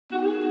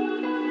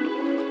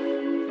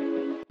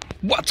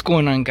What's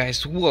going on,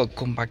 guys?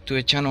 Welcome back to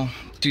the channel.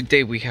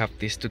 Today we have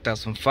this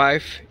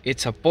 2005.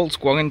 It's a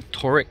Volkswagen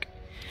Touareg,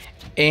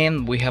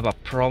 and we have a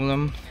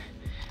problem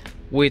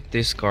with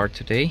this car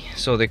today.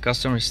 So the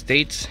customer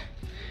states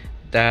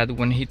that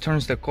when he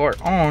turns the car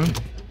on,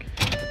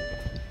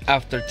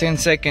 after 10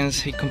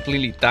 seconds he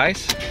completely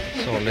dies.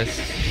 So let's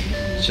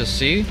just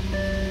see.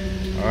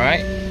 All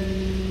right,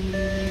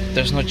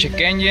 there's no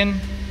check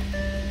engine.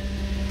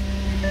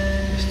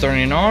 It's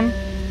turning on,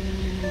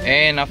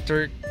 and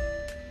after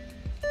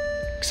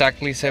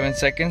exactly 7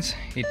 seconds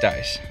he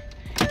dies.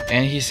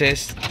 And he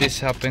says this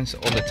happens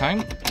all the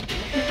time.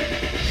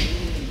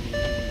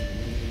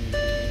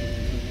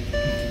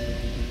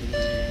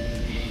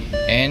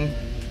 And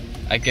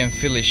I can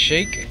feel it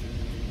shake,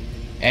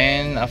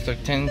 and after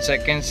 10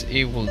 seconds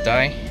it will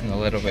die in a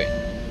little bit.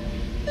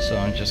 So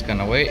I'm just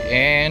gonna wait,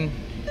 and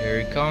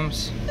here it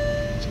comes.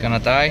 It's gonna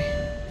die,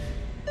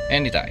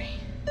 and it died.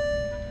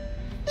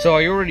 So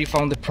I already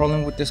found the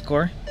problem with this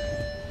car.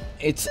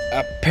 It's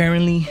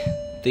apparently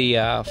the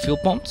fuel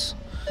pumps.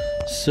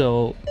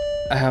 So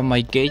I have my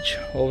gauge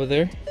over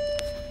there,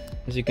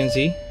 as you can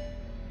see.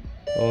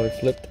 Oh, it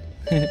flipped.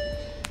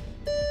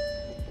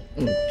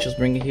 Just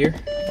bring it here.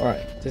 All right,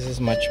 this is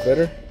much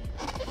better.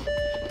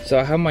 So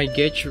I have my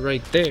gauge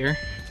right there,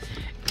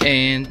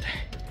 and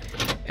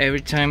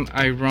every time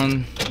I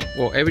run,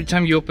 well, every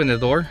time you open the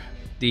door,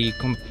 the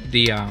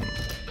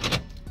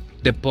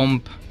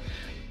pump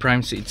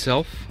primes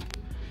itself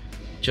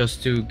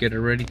just to get it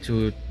ready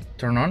to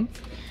turn on.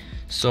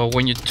 So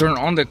when you turn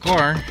on the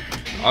car,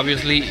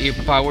 obviously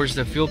it powers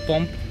the fuel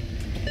pump,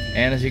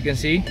 and as you can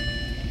see,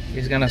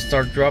 it's gonna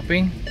start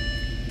dropping.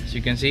 As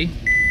you can see,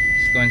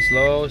 it's going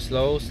slow,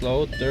 slow,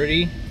 slow,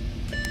 30,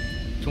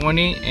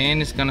 20,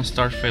 and it's gonna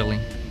start filling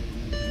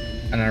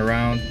and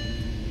around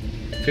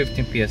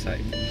 15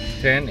 psi,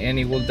 10, and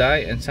it will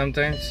die, and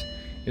sometimes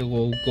it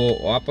will go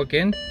up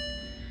again.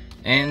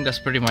 And that's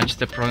pretty much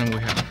the problem we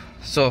have.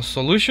 So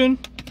solution,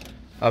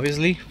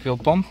 obviously fuel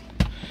pump.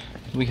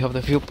 We have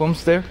the fuel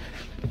pumps there,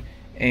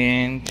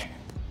 and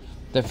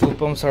the fuel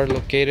pumps are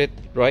located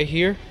right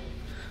here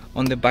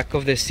on the back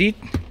of the seat.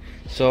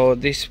 So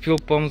these fuel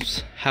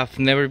pumps have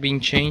never been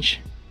changed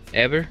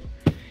ever,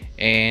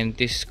 and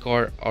this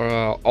car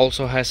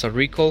also has a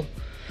recall,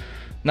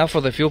 not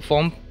for the fuel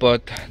pump,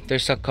 but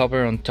there's a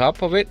cover on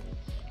top of it.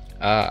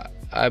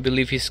 I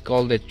believe it's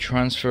called the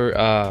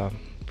transfer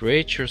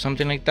bridge or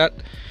something like that.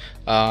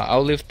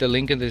 I'll leave the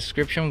link in the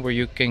description where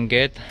you can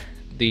get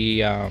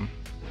the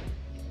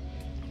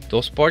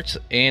those parts,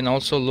 and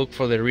also look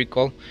for the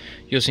recall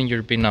using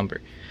your VIN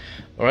number.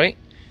 All right,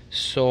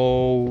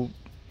 so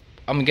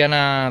I'm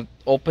gonna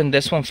open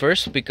this one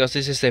first because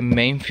this is the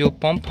main fuel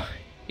pump.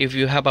 If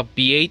you have a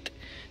V8,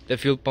 the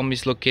fuel pump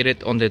is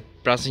located on the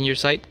passenger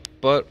side,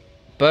 but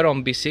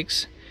on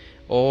V6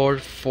 or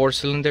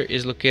 4-cylinder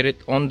is located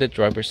on the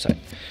driver's side.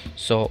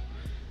 So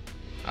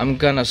I'm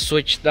gonna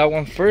switch that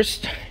one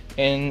first.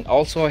 And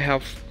also I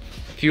have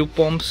fuel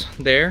pumps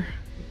there.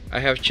 I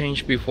have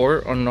changed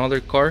before on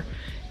another car.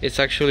 It's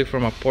actually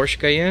from a Porsche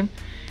Cayenne,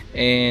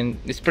 and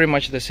it's pretty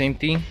much the same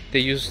thing. They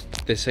use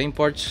the same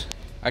parts.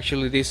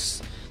 Actually, the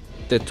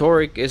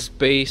Touareg is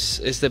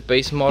the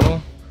base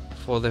model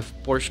for the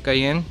Porsche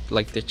Cayenne,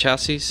 like the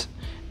chassis,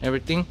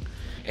 everything.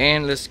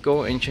 And let's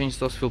go and change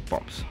those fuel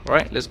pumps. All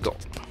right, let's go.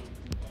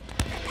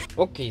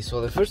 Okay,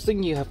 so the first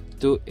thing you have to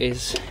do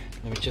is,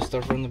 let me just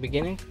start from the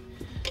beginning.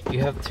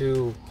 You have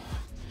to,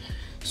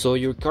 so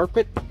your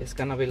carpet is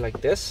gonna be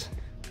like this,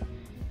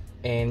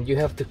 and you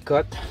have to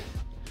cut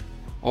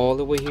all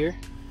the way here,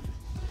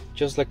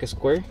 just like a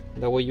square.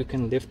 That way you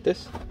can lift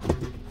this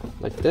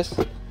like this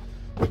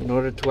in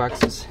order to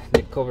access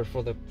the cover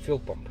for the fuel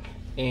pump.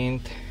 And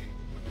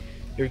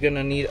you're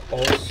gonna need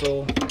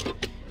also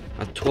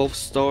a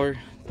 12-star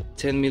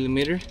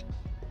 10mm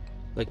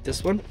like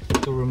this one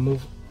to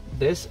remove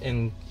this.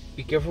 And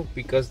be careful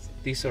because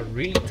these are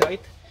really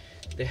tight.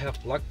 They have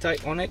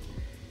Loctite on it,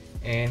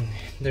 and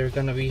they're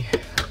gonna be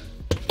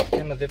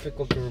kind of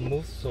difficult to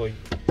remove. So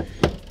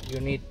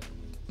you need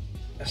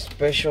a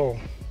especially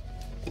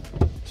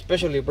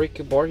a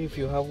breaker bar if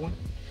you have one,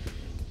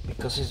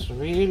 because it's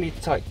really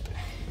tight.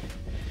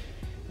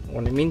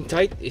 When I mean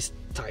tight, it's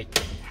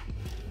tight.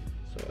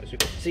 So as you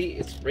can see,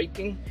 it's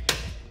breaking.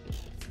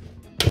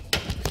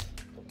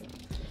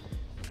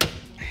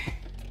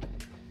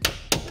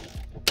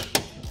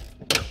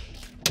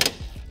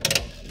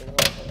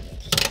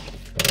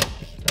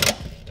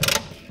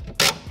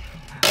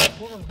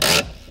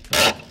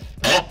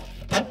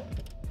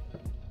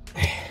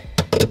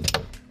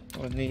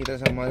 Ni quitar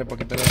esa madre para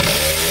quitar esto.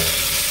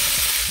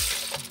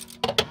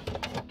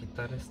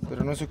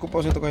 Pero no se ocupa,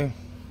 o se toca ahí.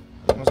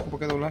 No se ocupa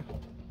que doblar.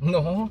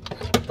 No,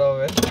 está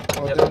bien.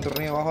 ¿O tiene un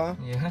tornillo abajo?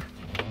 Ya.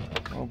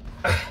 Oh.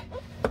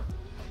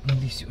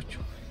 18.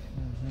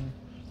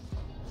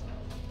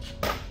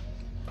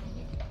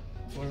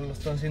 Bueno, lo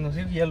estoy haciendo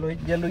así, ya lo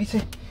hice.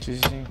 Sí,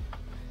 sí, sí.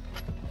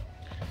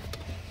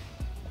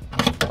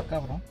 Está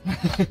cabrón.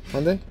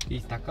 ¿Dónde? Y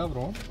está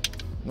cabrón.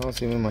 No,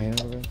 sí me imagino.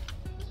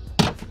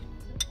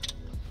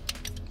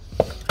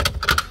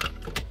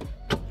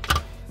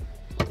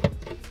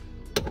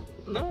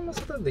 no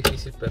está tan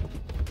difícil, pero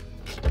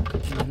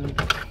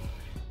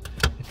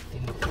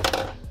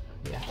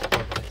ya,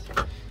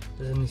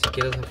 entonces ni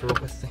siquiera se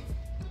afloja este.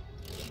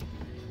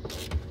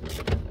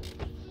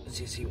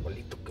 Sí, es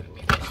igualito que el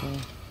mío. Sí.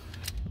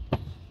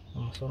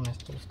 No son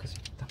estos los que se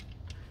quitan.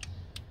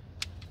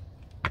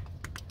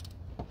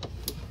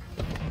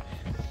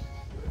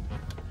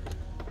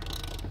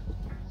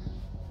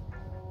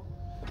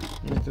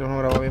 Mi teléfono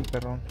graba bien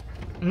perrón.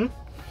 Mi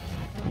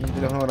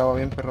teléfono graba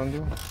bien perrón,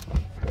 digo.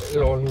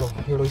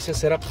 Lo hice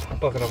setup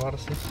para grabar,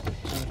 sí.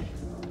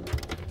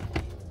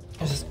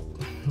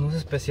 No es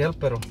especial,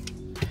 pero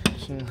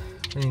Sí.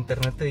 en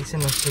internet te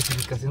dicen las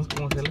especificaciones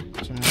cómo hacerlo.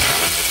 Sí.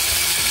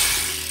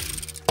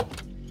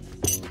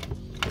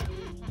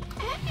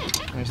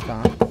 Ahí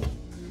está.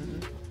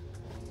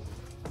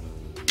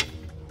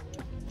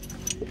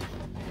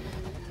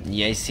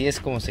 Y ahí sí es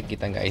como se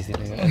quitan, guys. Sí,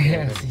 se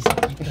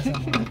quita esa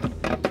madre.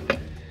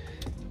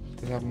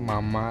 Esa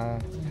mamada.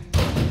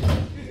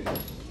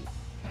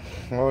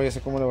 Oh, ya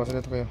sé cómo le va a hacer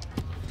esto, yo.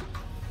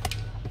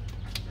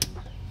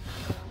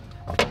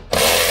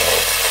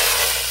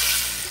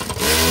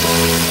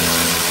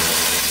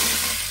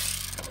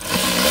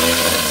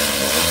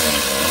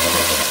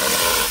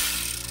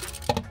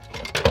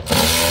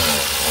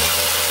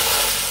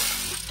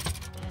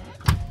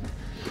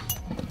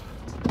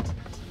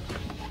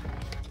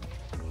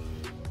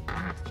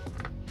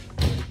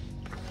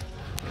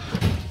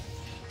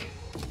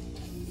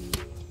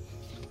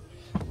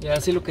 Ya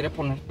sí lo quería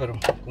poner, pero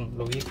como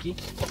lo vi aquí,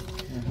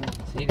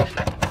 sí, dije,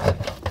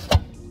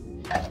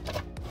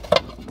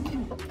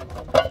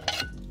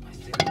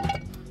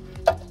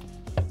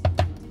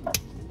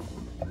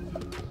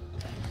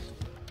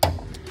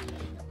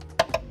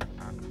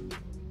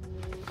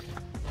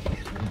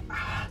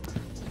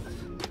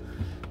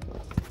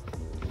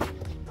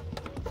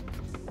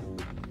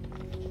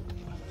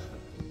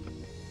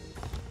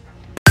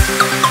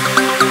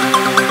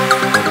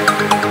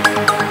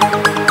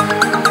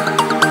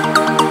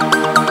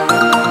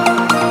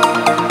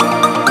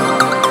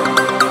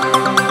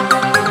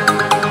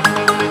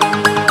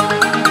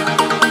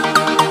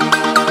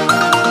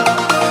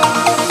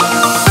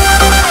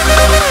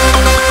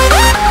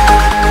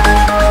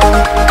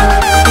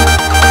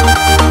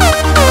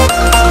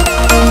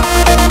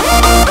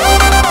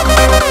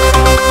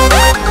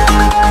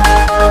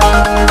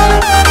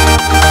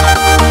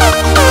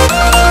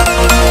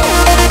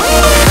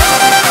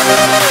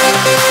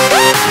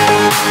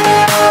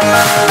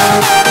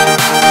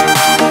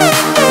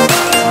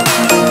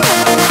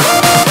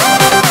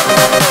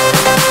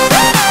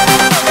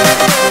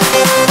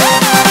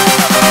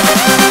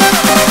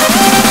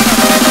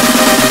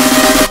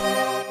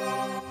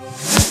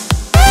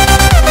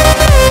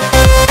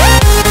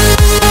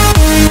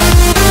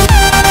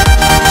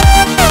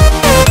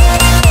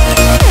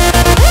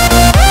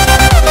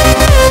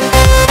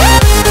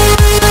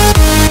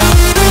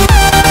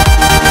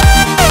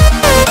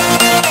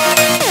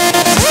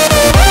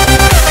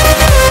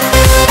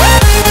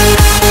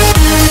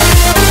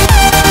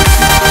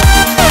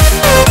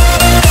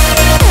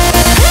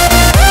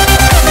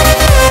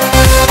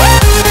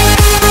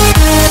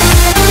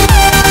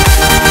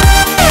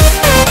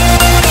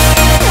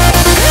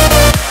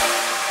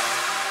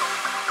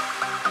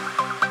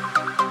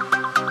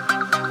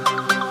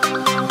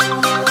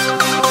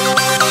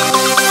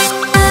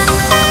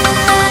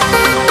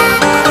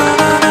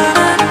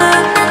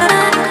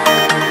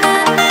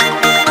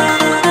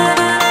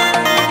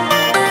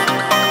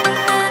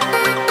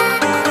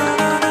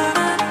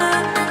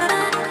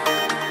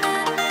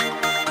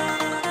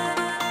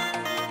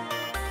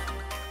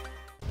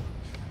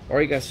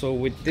 alright guys, so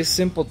with this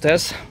simple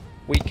test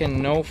we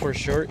can know for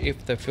sure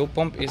if the fuel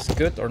pump is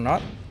good or not.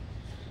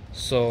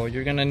 So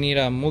you're gonna need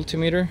a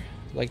multimeter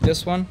like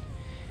this one.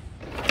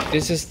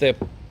 This is the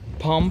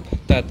pump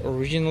that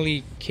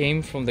originally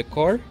came from the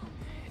car,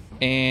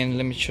 and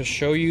let me just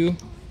show you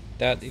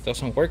that it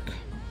doesn't work.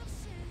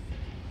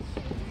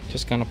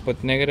 Just gonna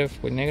put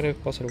negative with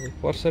negative, positive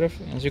with positive.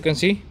 As you can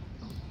see,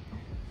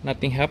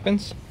 nothing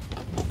happens.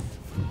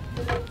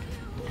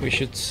 We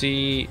should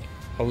see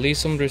at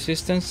least some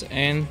resistance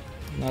and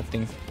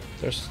nothing.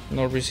 There's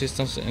no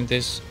resistance in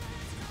this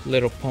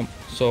little pump,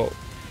 so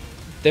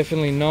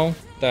definitely know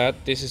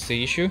that this is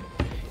the issue.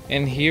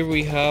 And here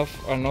we have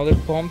another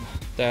pump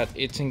that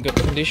it's in good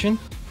condition.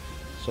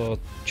 So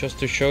just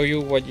to show you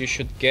what you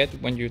should get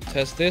when you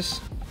test this,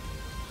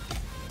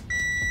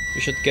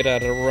 you should get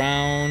at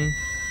around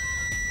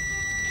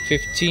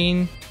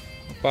 15,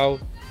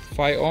 about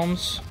 5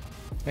 ohms,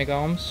 mega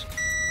ohms.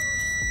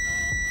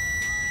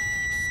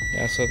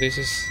 Yeah, so this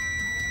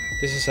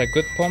is a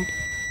good pump.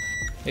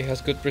 It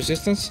has good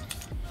resistance.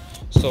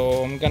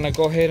 So I'm gonna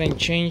go ahead and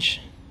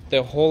change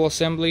the whole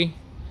assembly.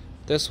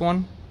 This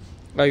one,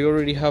 I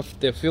already have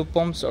the fuel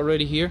pumps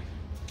already here,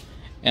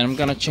 and I'm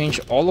gonna change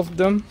all of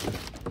them,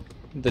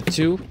 the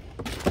two,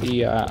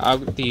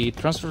 the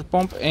transfer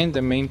pump and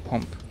the main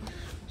pump.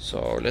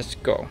 So let's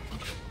go.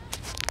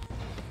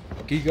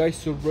 Okay guys,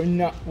 so right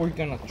now we're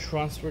gonna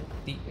transfer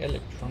the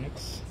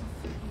electronics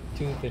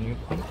to the new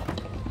pump.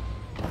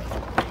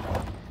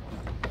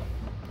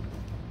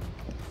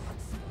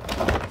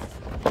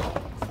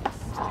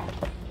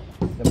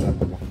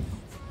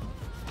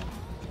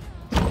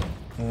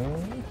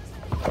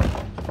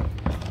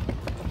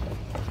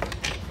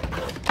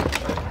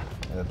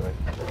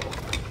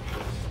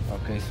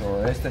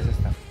 So, esta es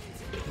esta.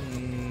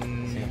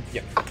 Sí.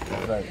 Ya.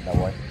 La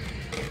white.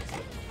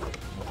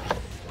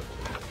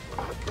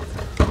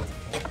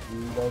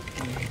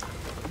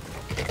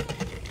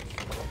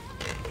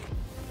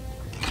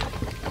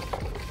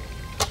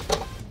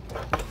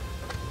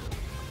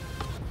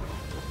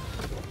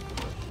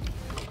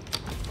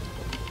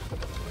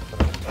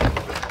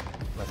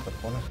 Las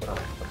tapones para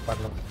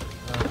taparlo.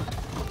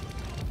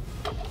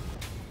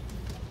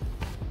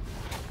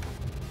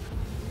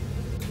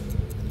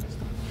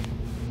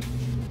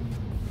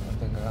 No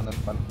estoy cagando el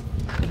palo.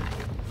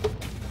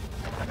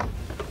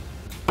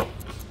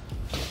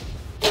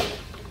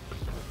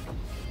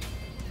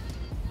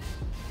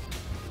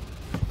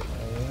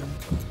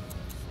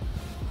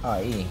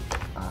 Ahí,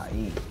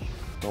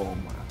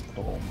 toma,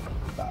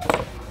 dale.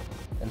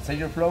 ¿El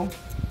Sergio Flow?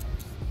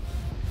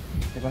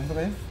 ¿Te cuánto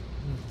que es?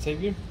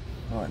 ¿Savior?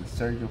 No, el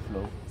Sergio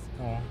Flow.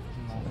 No, no.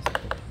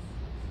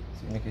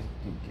 Sí, viene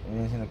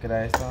diciendo que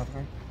era esto, ¿no?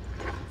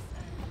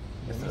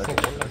 No sé,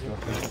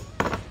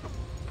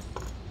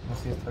 No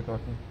sé, esta que va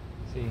aquí.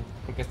 sí,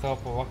 porque estaba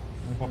por abajo.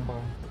 Va para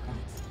acá.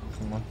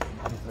 Simón,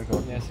 esta que va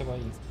aquí. Ya se va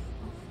ahí.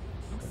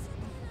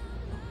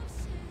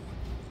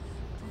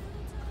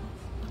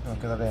 Tengo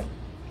que darle,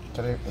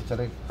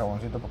 echarle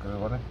jaboncito para que se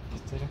guarde.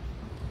 Este era.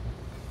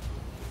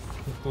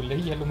 Tu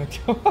ley ya lo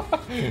metió. No, está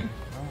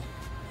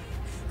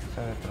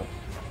dentro.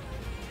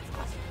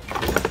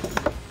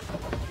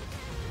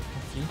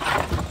 Aquí.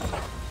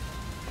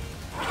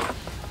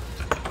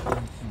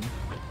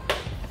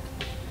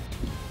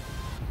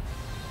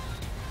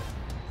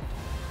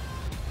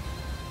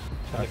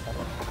 Chale, cara.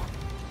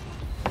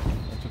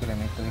 Esto que le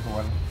meto dijo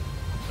igual.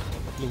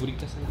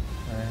 Lubricas ahí.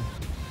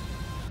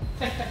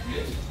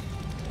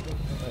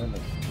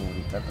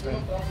 Lubricate.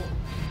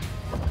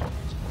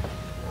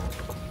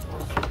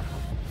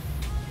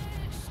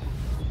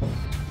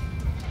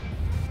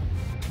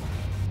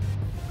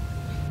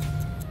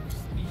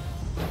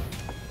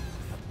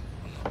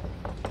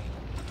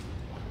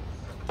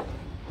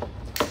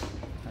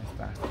 Ahí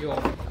está. Yo.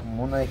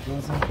 Como una de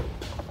 15.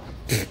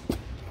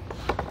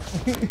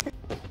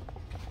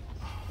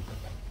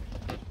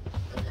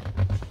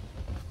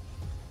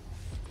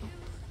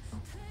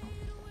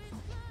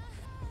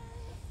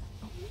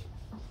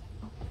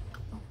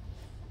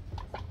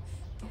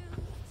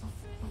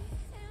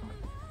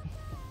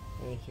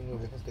 Hay un chingo de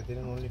viejos que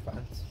tienen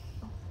OnlyFans.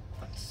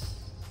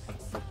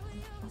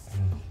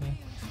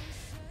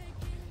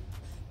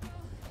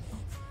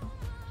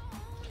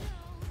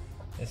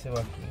 Ese va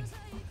aquí.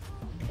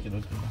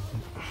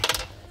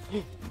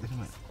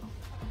 Déjame.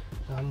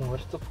 Voy a mover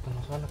esto porque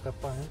nos van a caer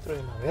para adentro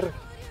de la verga.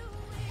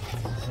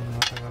 Ese no va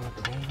a cagar la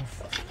ponga.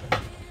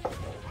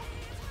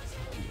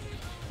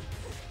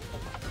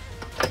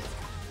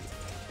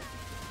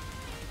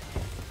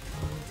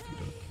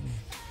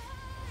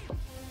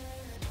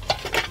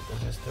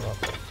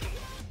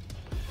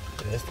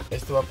 Entonces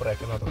este va por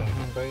aquí, no toca.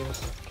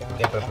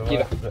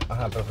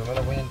 Pero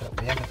primero voy a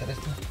meter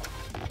esto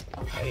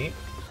ahí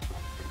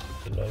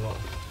y luego.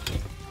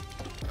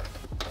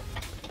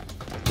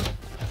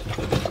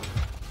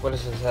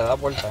 Pues se da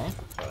vuelta,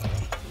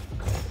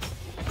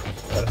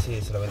 Ahora sí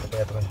se lo meto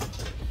para allá atrás.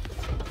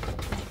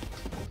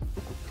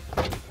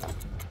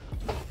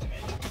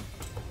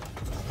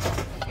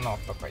 No,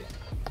 toca ya.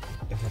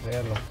 Ese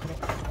regalo.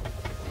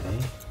 Ahí.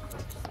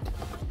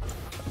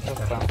 Ya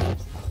está.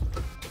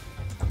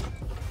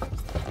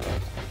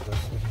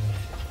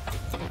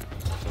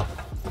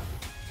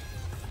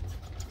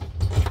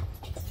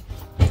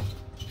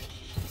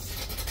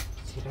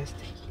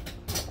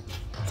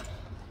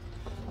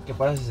 ¿Qué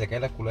pasa si se cae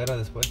la culera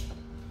después?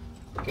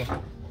 ¿Qué?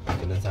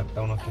 Que le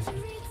salta uno aquí.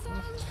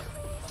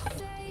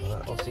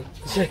 ¿O sí?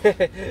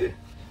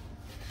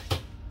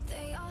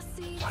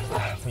 Ahí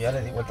está, pues ya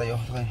le di vuelta yo.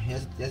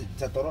 Ya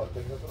se atoró.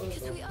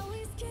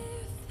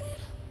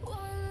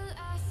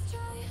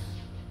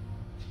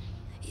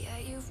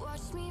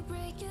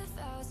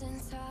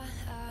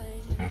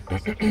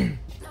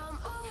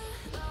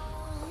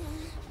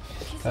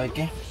 ¿Sabe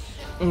qué?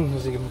 No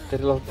sé qué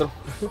meter el otro.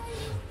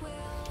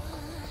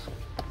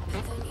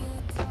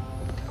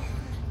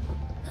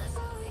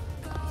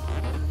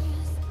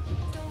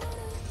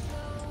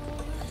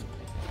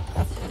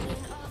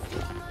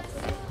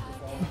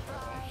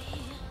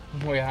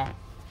 Voy a... No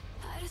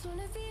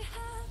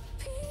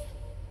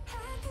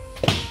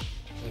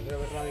quiero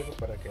ver nada, hijo,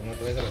 para que no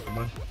te vayas a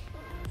lastimar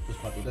tus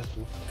patitas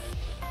tú.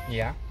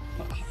 Ya.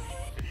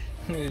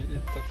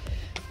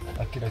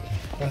 Aquí.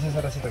 Entonces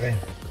ahora sí te cae.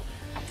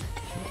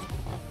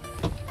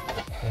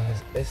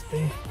 Entonces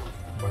este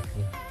va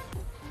aquí.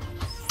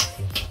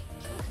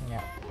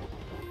 Ya.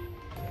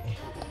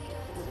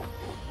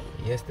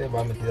 Y este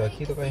va metido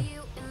aquí, toca ahí.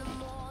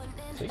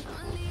 Sí.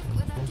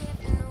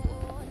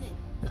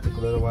 Este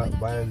color va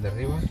el de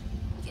arriba.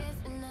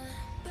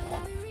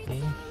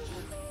 Y...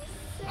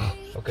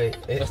 ok,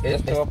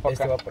 este va para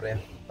este acá. va por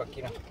allá. Pa'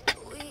 aquí, ¿no?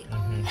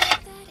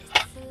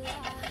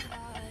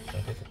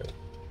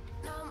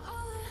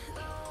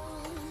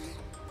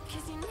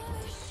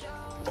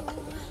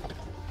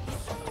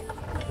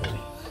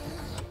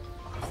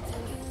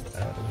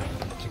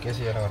 chequea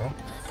si ya la agarró.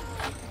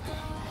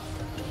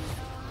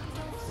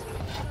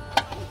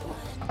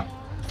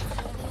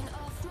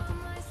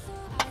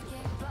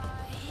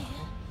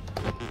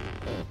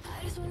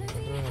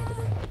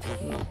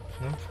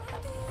 ¿No?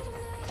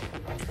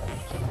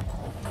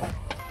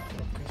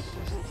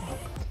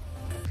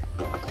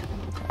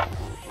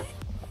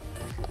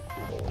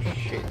 Oh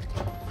shit.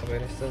 A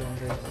ver, ¿esta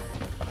dónde es?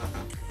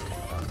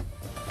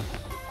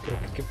 Creo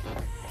que...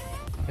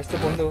 ¿Este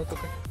por dónde va a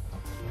tocar?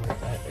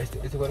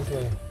 Este cuál es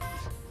el...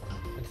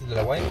 ¿Este es de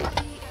la guay?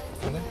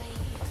 ¿Dónde?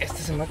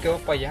 Este se me ha quedado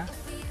para allá.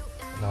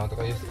 No,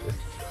 toca yo este.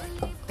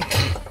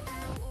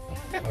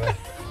 A ver.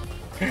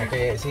 Ok,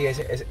 sí,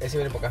 ese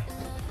viene para acá.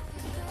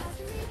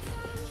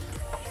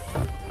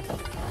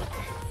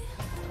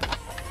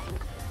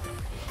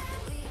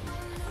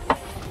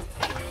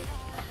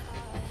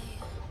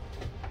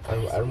 A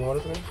ver, muévalo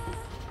otra vez.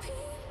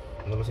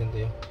 No lo siento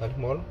yo. A ver,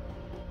 muévalo.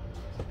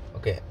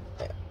 Ok.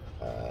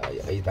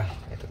 Ahí está.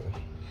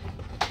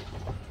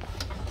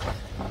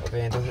 Ok,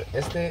 entonces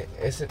este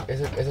es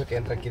el que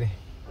entra aquí. Ahí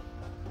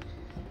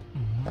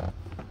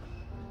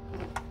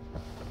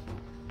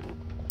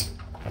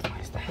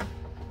está.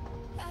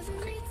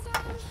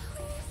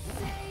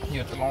 Y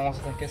otro lo vamos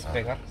a tener que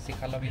despegar si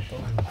jala bien todo.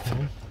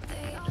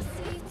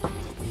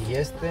 Y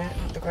este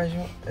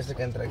tocayo es el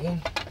que entra aquí.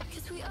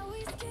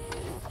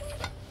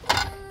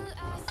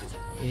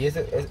 Y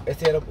este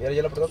ya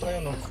lo apretó otra vez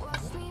o no?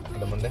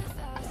 Lo mandé.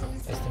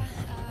 Este.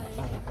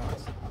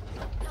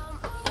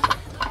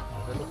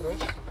 A ver otra vez.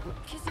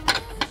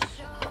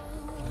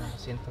 Lo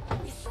siento aquí.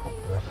 A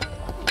ver.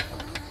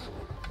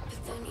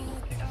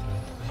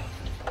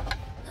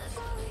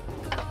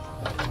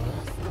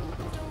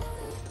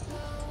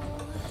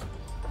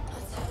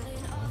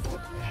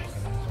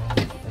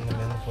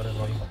 Por el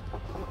rollo.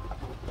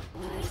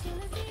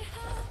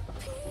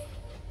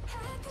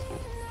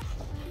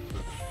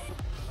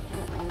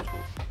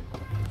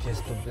 Qué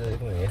estúpido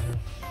es mi vieja.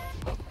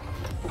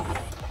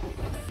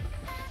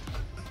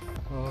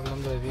 No,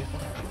 hablando de viejo.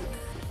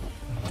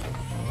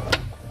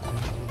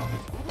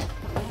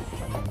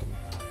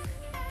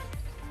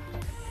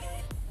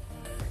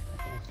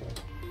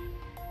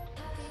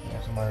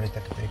 Vamos a ahorita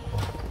que te digo.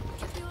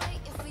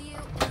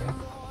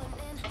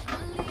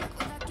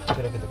 Yo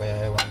creo que te vaya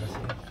de banda así.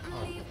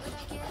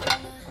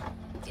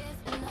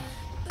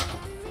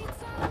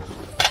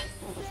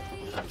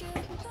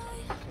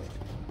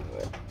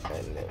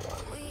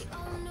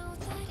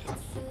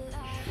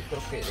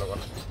 Creo que lo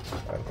agarro.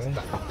 A ver, ¿qué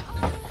está?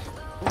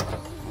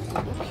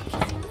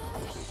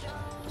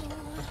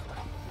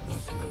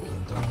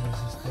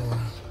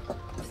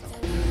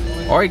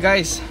 Alright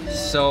guys,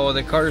 so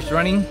the car is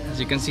running. As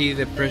you can see,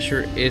 the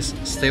pressure is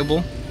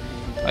stable.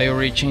 I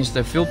already changed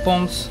the fuel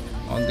pumps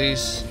on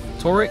this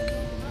Touareg.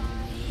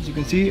 As you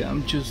can see,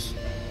 I'm just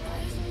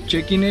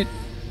checking it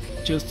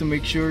just to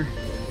make sure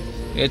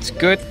it's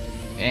good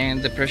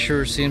and the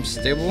pressure seems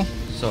stable.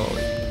 So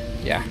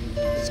yeah,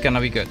 it's gonna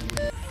be good.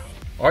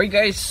 Alright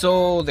guys,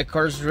 so the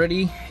car is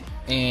ready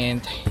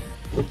and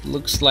it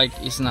looks like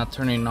it's not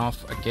turning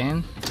off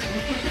again.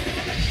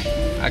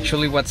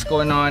 Actually, what's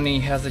going on, it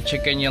has the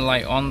check engine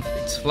light on,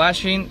 it's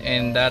flashing,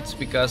 and that's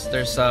because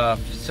there's a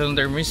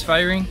cylinder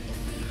misfiring,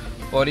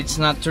 but it's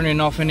not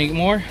turning off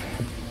anymore.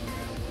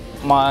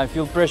 My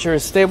fuel pressure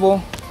is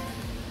stable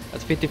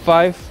at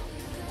 55,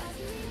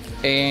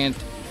 and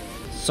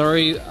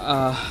sorry,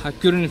 I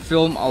couldn't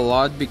film a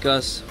lot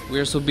because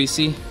we're so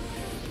busy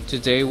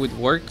today with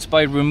work.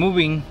 By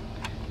removing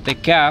the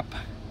cap,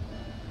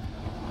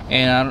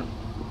 and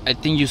I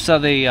think you saw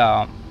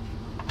the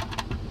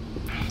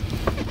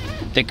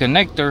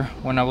connector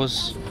when I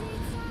was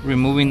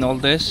removing all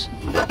this.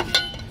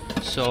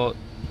 So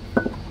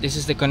this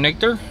is the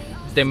connector.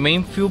 The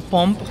main fuel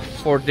pump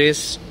for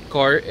this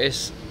car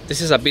is,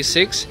 this is a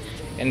V6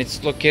 and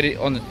it's located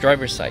on the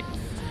driver's side.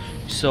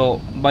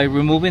 So by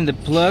removing the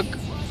plug,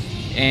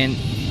 and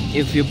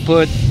if you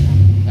put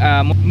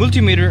a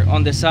multimeter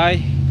on the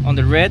side, on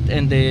the red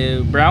and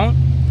the brown,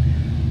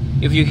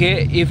 if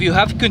you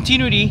have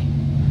continuity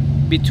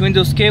between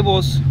those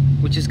cables,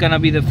 which is gonna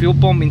be the fuel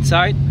pump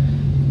inside,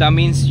 that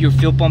means your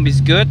fuel pump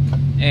is good.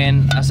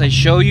 And as I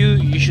show you,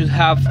 you should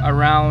have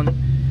around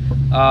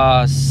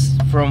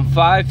from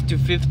 5 to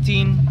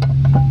 15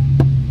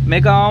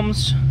 mega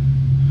ohms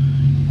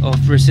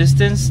of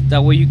resistance.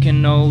 That way you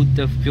can know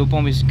the fuel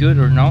pump is good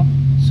or no.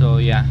 So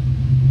yeah,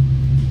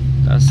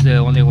 that's the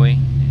only way.